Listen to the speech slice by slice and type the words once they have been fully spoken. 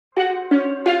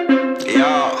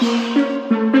Yeah.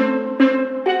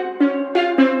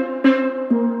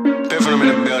 FiveM in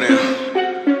the building.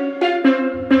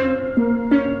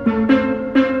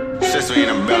 Since we in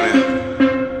the building.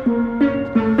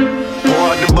 Pour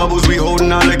out the bubbles, we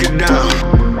holding our liquor down.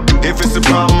 If it's a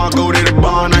problem, I'll go to the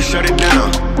bar and I shut it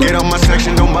down. Get out my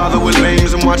section, don't bother with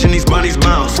lames. I'm watching these bunnies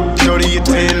bounce. Shorty your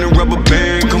 10, a rubber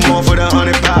band, come on for the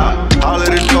 100 pound. All of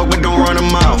the talk, but don't run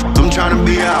them out. I'm trying to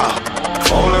be out.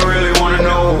 All I really wanna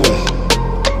know,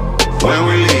 when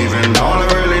we leaving. All I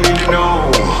really need to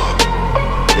know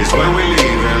is when we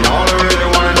leaving. All I really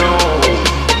wanna know,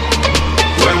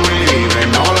 when we leaving.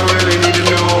 All I really need to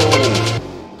know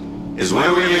is when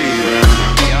we leaving.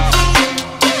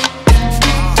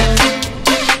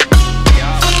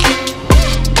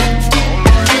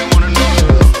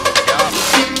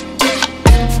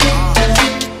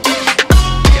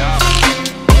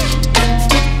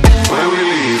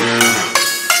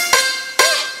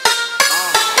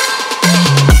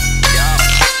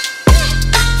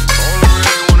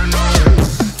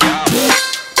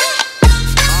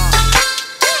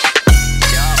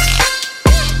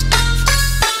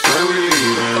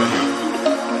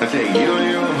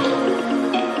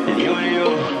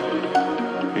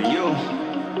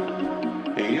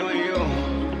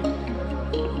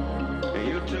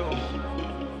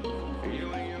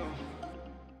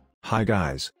 Hi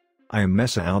guys, I am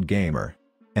Messaoud Gamer,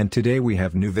 and today we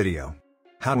have new video.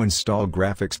 How to install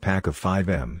graphics pack of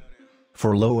FiveM.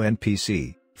 For low-end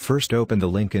PC, first open the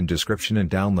link in description and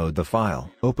download the file.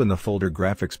 Open the folder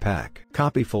graphics pack.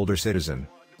 Copy folder citizen.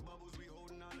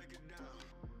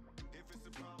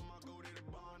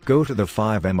 Go to the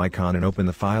FiveM icon and open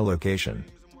the file location.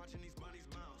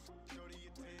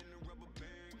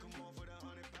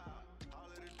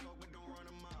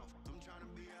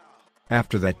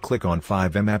 After that, click on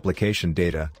FiveM application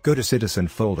data, go to citizen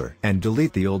folder and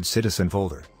delete the old citizen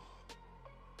folder.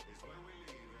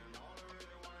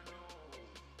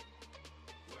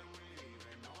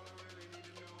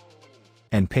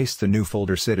 And paste the new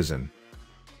folder citizen.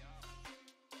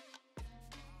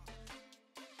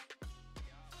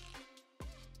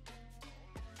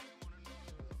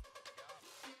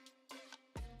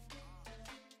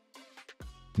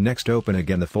 Next, open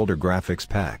again the folder graphics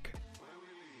pack.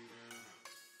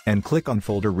 And click on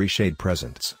folder reshade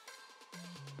presents.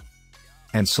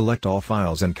 And select all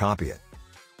files and copy it.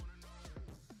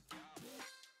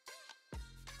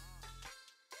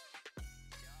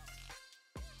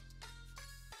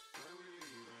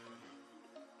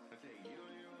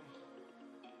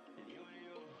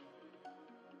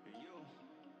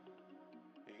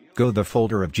 Go to the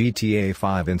folder of GTA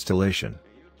 5 installation.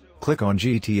 Click on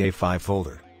GTA 5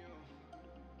 folder.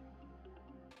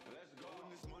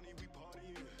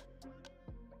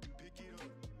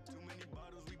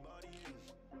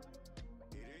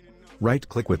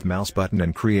 Right-click with mouse button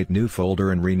and create new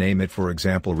folder and rename it, for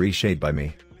example Reshade by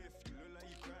me.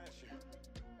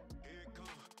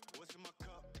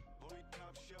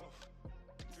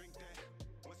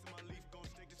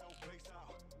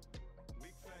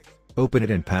 Open it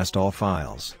and paste all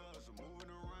files.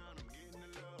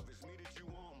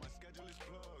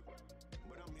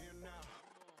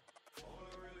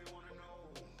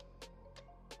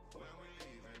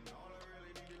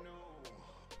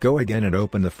 Go again and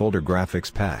open the folder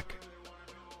graphics pack.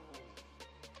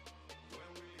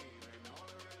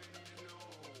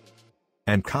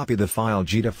 And copy the file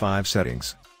GTA 5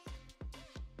 settings.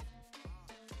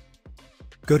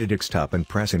 Go to desktop and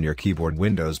press in your keyboard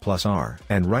Windows plus R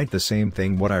and write the same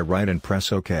thing what I write and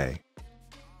press OK.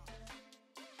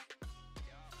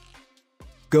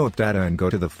 Go to data and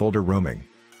go to the folder roaming.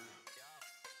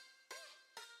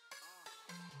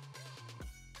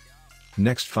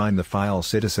 Next, find the file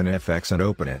Citizen FX and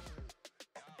open it.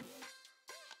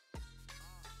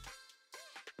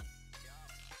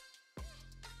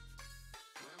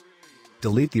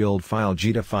 Delete the old file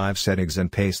GTA 5 settings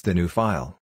and paste the new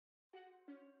file.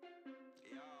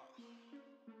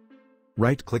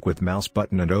 Right-click with mouse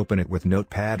button and open it with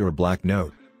Notepad or Black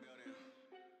Note.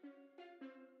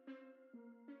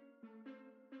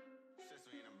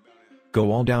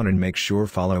 Go all down and make sure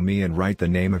follow me and write the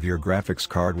name of your graphics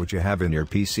card which you have in your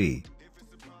PC.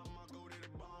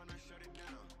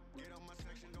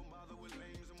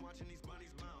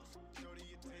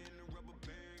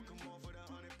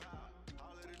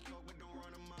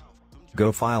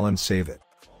 Go file and save it.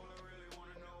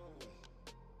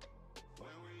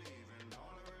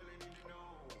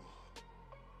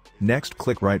 Next,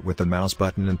 click right with the mouse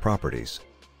button and properties.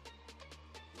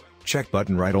 Check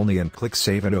button write only and click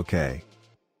save and OK.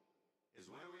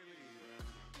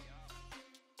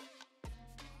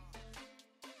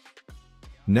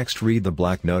 Next, read the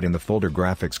black note in the folder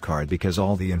graphics card because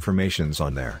all the information's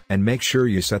on there. And make sure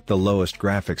you set the lowest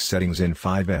graphics settings in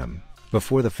FiveM.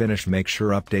 Before the finish, make sure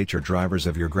update your drivers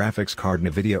of your graphics card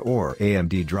NVIDIA or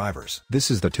AMD drivers.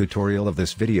 This is the tutorial of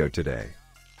this video today.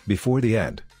 Before the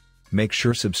end, make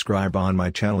sure subscribe on my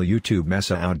channel YouTube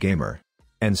Messaoud Gamer.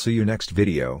 And see you next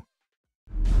video.